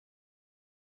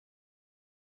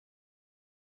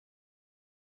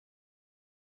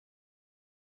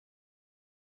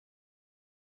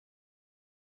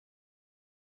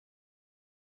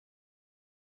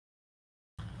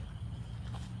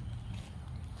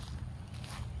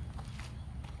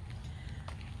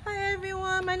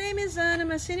My name is Anna.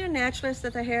 I'm a senior naturalist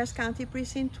at the Harris County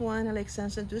Precinct One,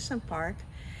 Alexandra Dusan Park.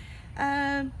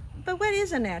 But what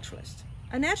is a naturalist?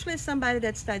 A naturalist is somebody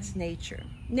that studies nature.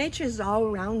 Nature is all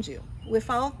around you.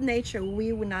 Without nature,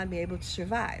 we would not be able to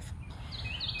survive.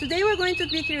 Today we're going to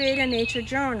be creating a nature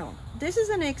journal. This is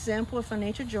an example of a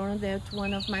nature journal that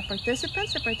one of my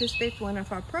participants that participate in one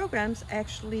of our programs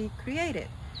actually created.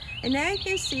 And now you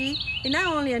can see, it's not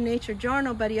only a nature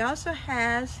journal, but he also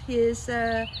has his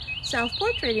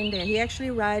self-portrait in there. He's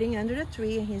actually writing under the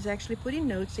tree, and he's actually putting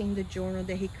notes in the journal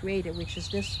that he created, which is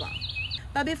this one.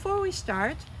 But before we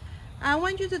start, I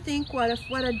want you to think what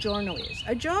a journal is.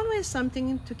 A journal is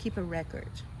something to keep a record.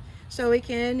 So we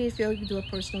can, if you do a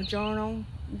personal journal,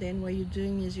 then what you're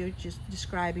doing is you're just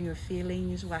describing your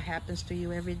feelings, what happens to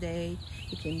you every day.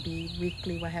 It can be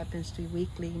weekly, what happens to you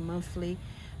weekly, monthly.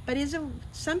 But it's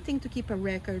something to keep a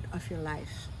record of your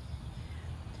life.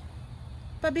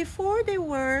 But before they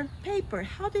were paper,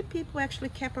 how did people actually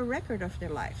keep a record of their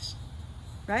lives,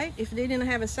 right? If they didn't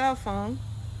have a cell phone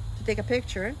to take a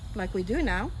picture like we do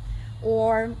now,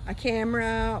 or a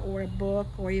camera or a book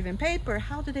or even paper,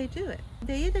 how do they do it?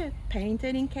 They either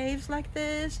painted in caves like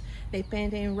this, they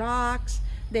painted in rocks,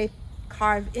 they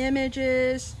carved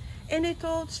images, and they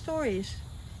told stories.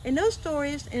 And those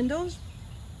stories and those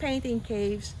painting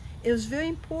caves, it was very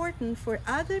important for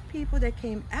other people that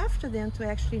came after them to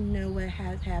actually know what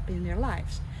had happened in their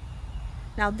lives.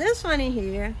 Now this one in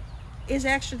here is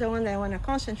actually the one that I want to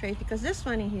concentrate, because this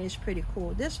one in here is pretty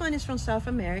cool. This one is from South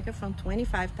America from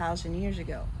 25,000 years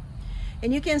ago.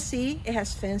 And you can see it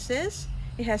has fences,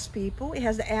 it has people, it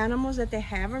has the animals that they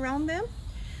have around them.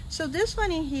 So this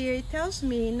one in here, it tells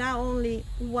me not only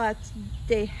what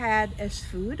they had as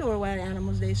food or what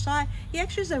animals they saw, it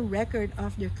actually is a record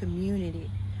of their community,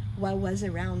 what was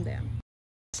around them.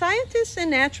 Scientists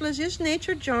and naturalists use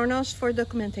nature journals for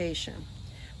documentation.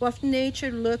 What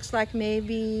nature looks like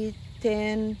maybe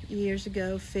 10 years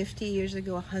ago, 50 years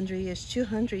ago, 100 years,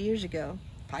 200 years ago,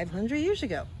 500 years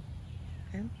ago.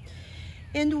 Okay?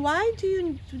 And why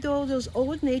do those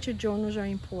old nature journals are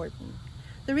important?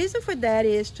 The reason for that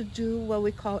is to do what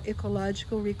we call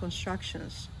ecological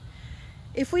reconstructions.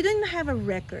 If we didn't have a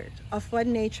record of what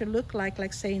nature looked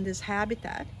like say in this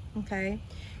habitat, okay,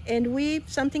 and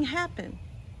something happened,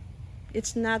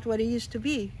 it's not what it used to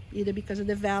be, either because of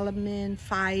development,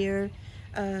 fire,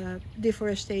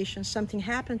 deforestation, something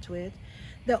happened to it.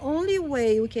 The only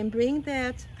way we can bring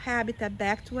that habitat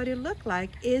back to what it looked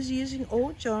like is using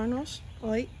old journals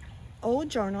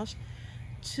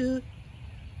to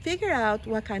figure out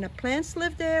what kind of plants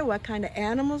live there, what kind of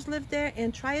animals live there,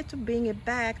 and try to bring it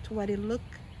back to what it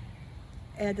looked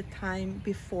at the time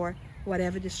before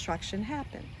whatever destruction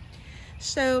happened.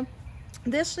 So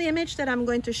this image that I'm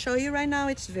going to show you right now,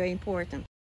 it's very important.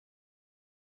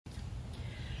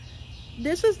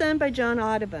 This was done by John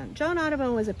Audubon. John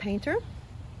Audubon was a painter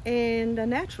and a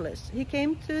naturalist. He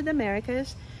came to the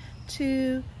Americas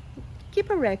to keep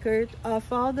a record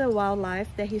of all the wildlife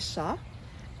that he saw,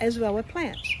 as well as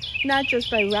plants. Not just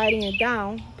by writing it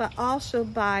down, but also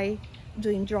by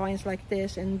doing drawings like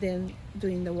this and then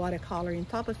doing the watercolor on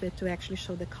top of it to actually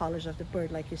show the colors of the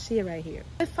bird like you see right here.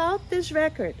 Without this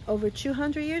record over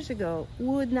 200 years ago, we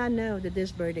would not know that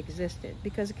this bird existed,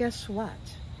 because guess what?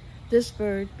 This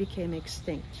bird became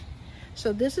extinct.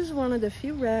 So this is one of the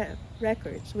few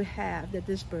records we have that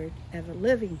this bird ever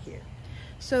living here.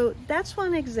 So that's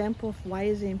one example of why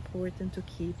it's important to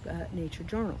keep nature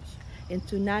journals, and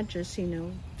to not just,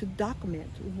 to document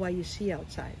what you see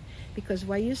outside, because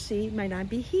what you see might not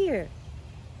be here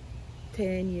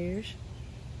 10 years,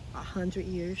 100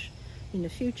 years in the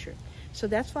future. So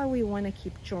that's why we want to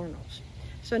keep journals.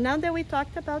 So now that we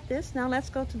talked about this, now let's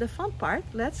go to the fun part.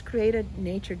 Let's create a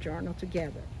nature journal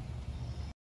together.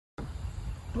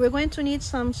 We're going to need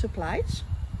some supplies.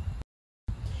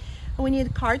 We need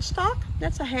cardstock.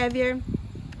 That's a heavier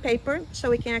paper,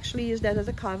 so we can actually use that as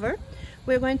a cover.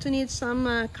 We're going to need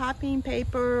some copying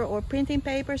paper or printing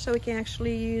paper, so we can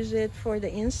actually use it for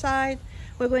the inside.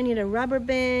 We're going to need a rubber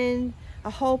band, a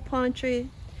hole puncher,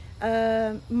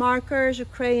 markers or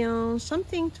crayons,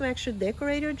 something to actually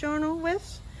decorate your journal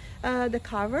with, the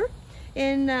cover,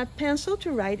 and a pencil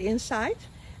to write inside.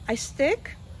 A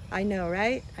stick, I know,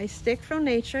 right? A stick from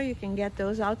nature, you can get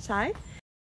those outside.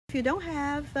 If you don't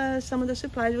have some of the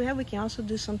supplies we have, we can also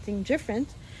do something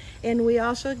different. And we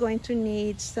also going to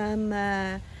need some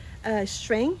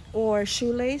string or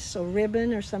shoelace or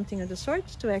ribbon or something of the sort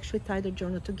to actually tie the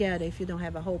journal together. If you don't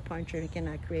have a hole puncher, you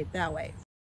cannot create that way.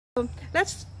 So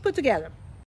let's put together.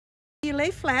 You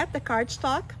lay flat the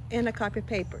cardstock and the copy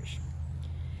papers.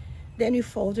 Then you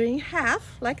fold it in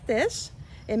half like this,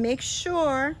 and make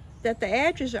sure that the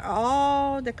edges are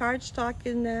all, the cardstock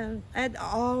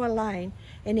all aligned,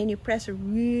 and then you press it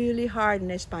really hard in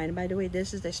the spine. By the way,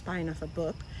 this is the spine of a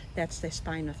book. That's the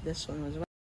spine of this one as well.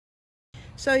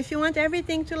 So if you want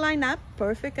everything to line up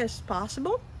perfect as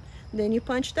possible, then you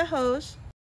punch the holes.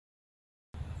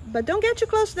 But don't get too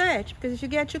close to the edge, because if you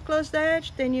get too close to the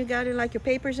edge, then you got it like your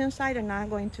papers inside are not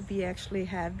going to be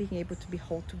being able to be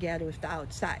held together with the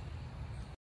outside.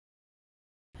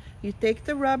 You take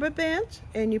the rubber band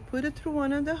and you put it through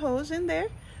one of the holes in there,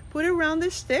 put it around the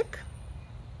stick,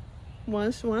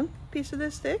 one piece of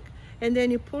the stick, and then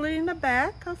you pull it in the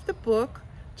back of the book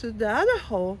to the other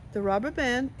hole, the rubber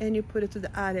band, and you put it to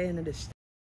the other end of the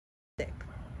stick,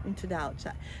 into the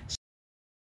outside.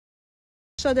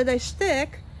 So that the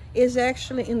stick is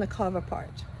actually in the cover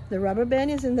part. The rubber band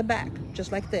is in the back,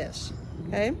 just like this,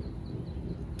 okay?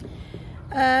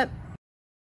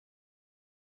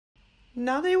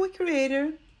 Now that we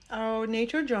created our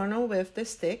nature journal with the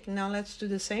stick, now let's do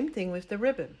the same thing with the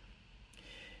ribbon.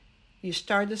 You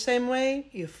start the same way,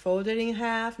 you fold it in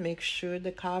half, make sure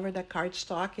the cover, the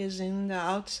cardstock is in the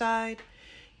outside.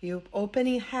 You open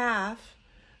in half,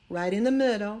 right in the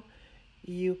middle.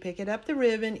 You pick it up the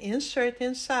ribbon, insert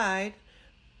inside,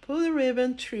 pull the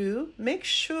ribbon through, make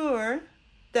sure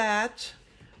that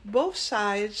both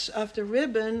sides of the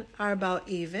ribbon are about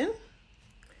even.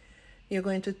 You're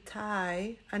going to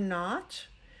tie a knot,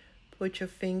 put your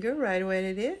finger right where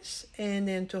it is, and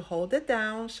then to hold it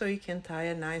down so you can tie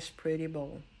a nice pretty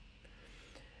bow.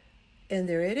 And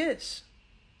there it is.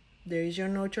 There is your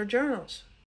nature journals.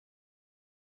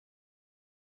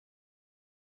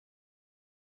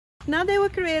 Now that we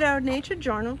create our nature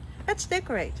journal, let's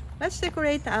decorate. Let's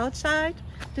decorate the outside.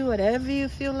 Do whatever you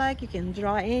feel like. You can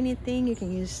draw anything. You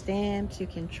can use stamps. You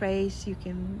can trace. You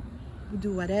can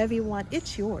do whatever you want.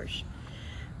 It's yours.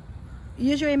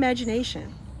 Use your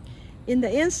imagination. In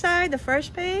the inside, the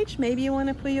first page, maybe you want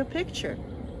to put your picture.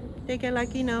 Take it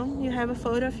like, you have a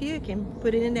photo of you. You can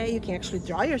put it in there. You can actually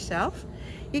draw yourself.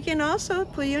 You can also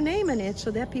put your name in it so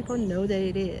that people know that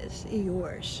it is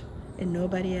yours and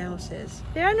nobody else's.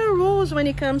 There are no rules when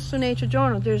it comes to nature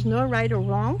journal. There's no right or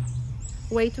wrong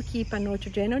way to keep a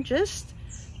nature journal. Just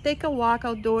take a walk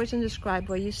outdoors and describe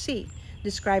what you see.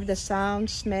 Describe the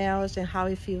sounds, smells, and how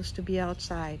it feels to be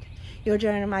outside. Your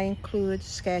journal might include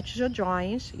sketches or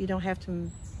drawings. You don't have to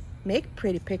make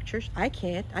pretty pictures. I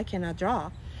cannot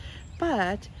draw.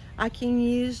 But I can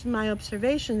use my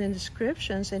observations and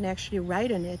descriptions and actually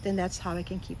write on it, and that's how I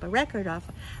can keep a record of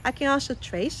it. I can also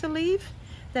trace a leaf,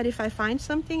 that if I find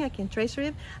something, I can trace a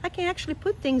leaf. I can actually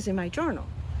put things in my journal.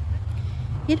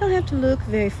 You don't have to look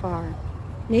very far.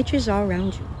 Nature is all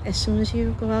around you. As soon as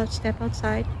you go out, step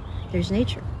outside, there's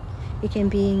nature. It can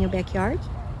be in your backyard.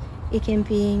 It can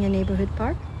be in a neighborhood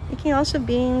park. It can also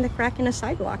be in the crack in the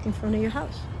sidewalk in front of your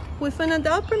house. With an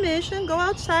adult permission, go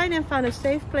outside and find a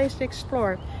safe place to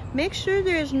explore. Make sure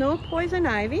there is no poison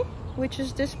ivy, which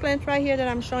is this plant right here that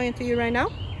I'm showing to you right now.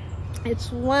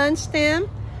 It's one stem,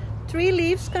 3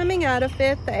 leaves coming out of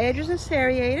it. The edges are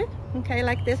serrated, okay,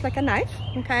 like this, like a knife,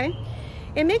 okay?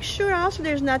 And make sure also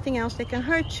there's nothing else that can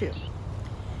hurt you.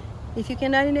 If you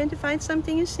cannot identify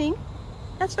something you see,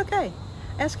 that's okay.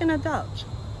 Ask an adult.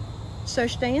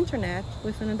 Search the internet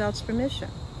with an adult's permission.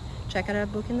 Check out a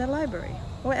book in the library,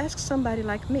 or ask somebody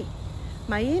like me.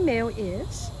 My email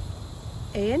is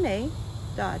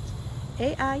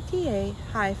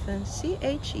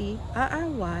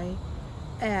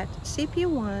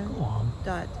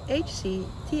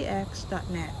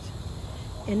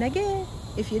And again,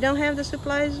 if you don't have the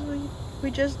supplies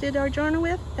we just did our journal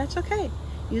with, that's okay.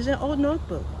 Use an old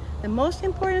notebook. The most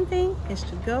important thing is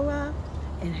to go out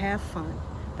and have fun,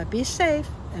 but be safe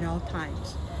at all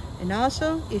times. And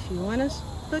also, if you want to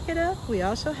look it up, we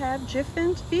also have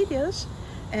different videos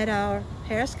at our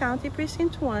Harris County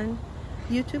Precinct One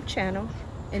YouTube channel.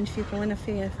 And if you want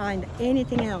to find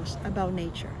anything else about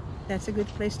nature, that's a good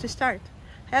place to start.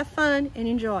 Have fun and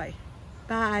enjoy.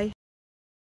 Bye.